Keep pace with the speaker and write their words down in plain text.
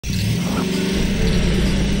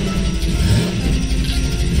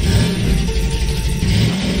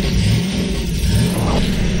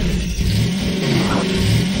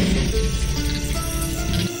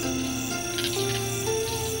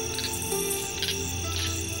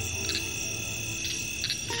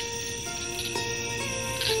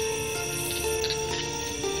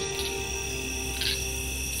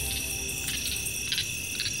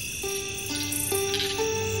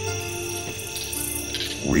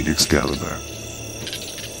great Excalibur.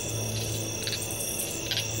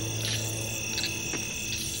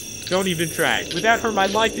 Don't even try. Without her, my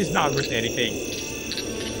life is not worth anything.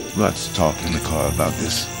 Let's talk in the car about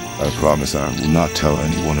this. I promise I will not tell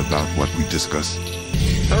anyone about what we discuss.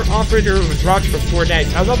 Her operator was Rox for 4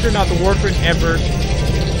 nights. I loved her not the Warframe Ember.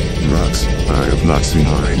 Rox, I have not seen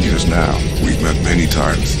her in years now. We've met many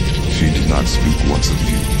times. She did not speak once of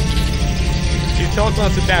you. She talked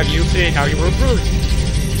lots about you, saying how you were a brute.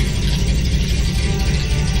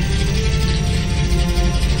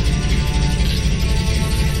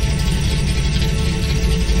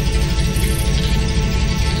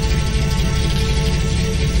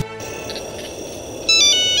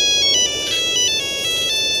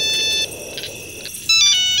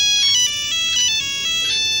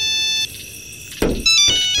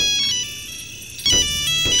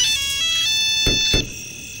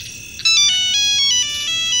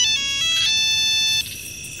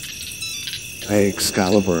 Hey,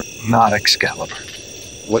 Excalibur. Not Excalibur.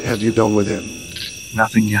 What have you done with him?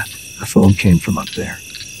 Nothing yet. The phone came from up there.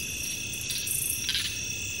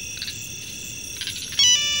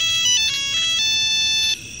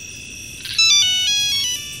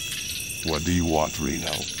 What do you want,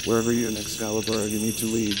 Reno? Wherever you're in Excalibur, you need to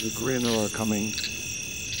leave. The Grinner are coming.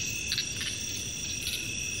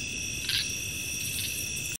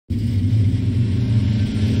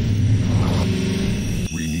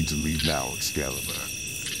 We need to leave now, Excalibur.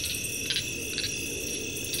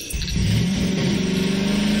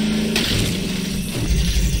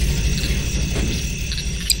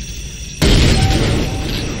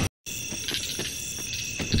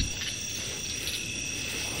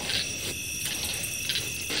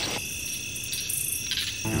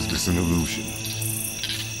 Is this an illusion?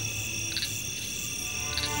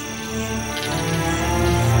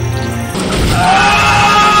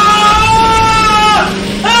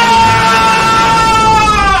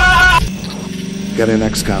 Get in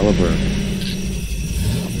Excalibur.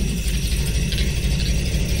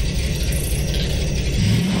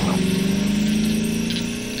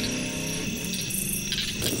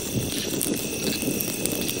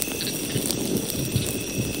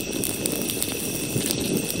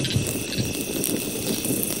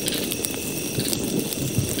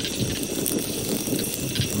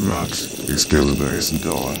 Rox, Excalibur isn't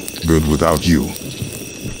on. Good without you.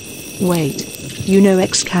 Wait, you know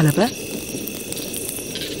Excalibur?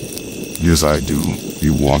 Yes, I do.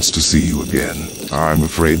 He wants to see you again. I'm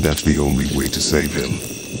afraid that's the only way to save him.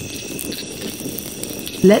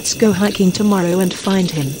 Let's go hiking tomorrow and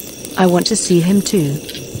find him. I want to see him too.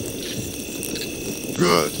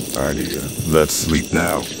 Good idea. Let's sleep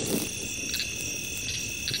now.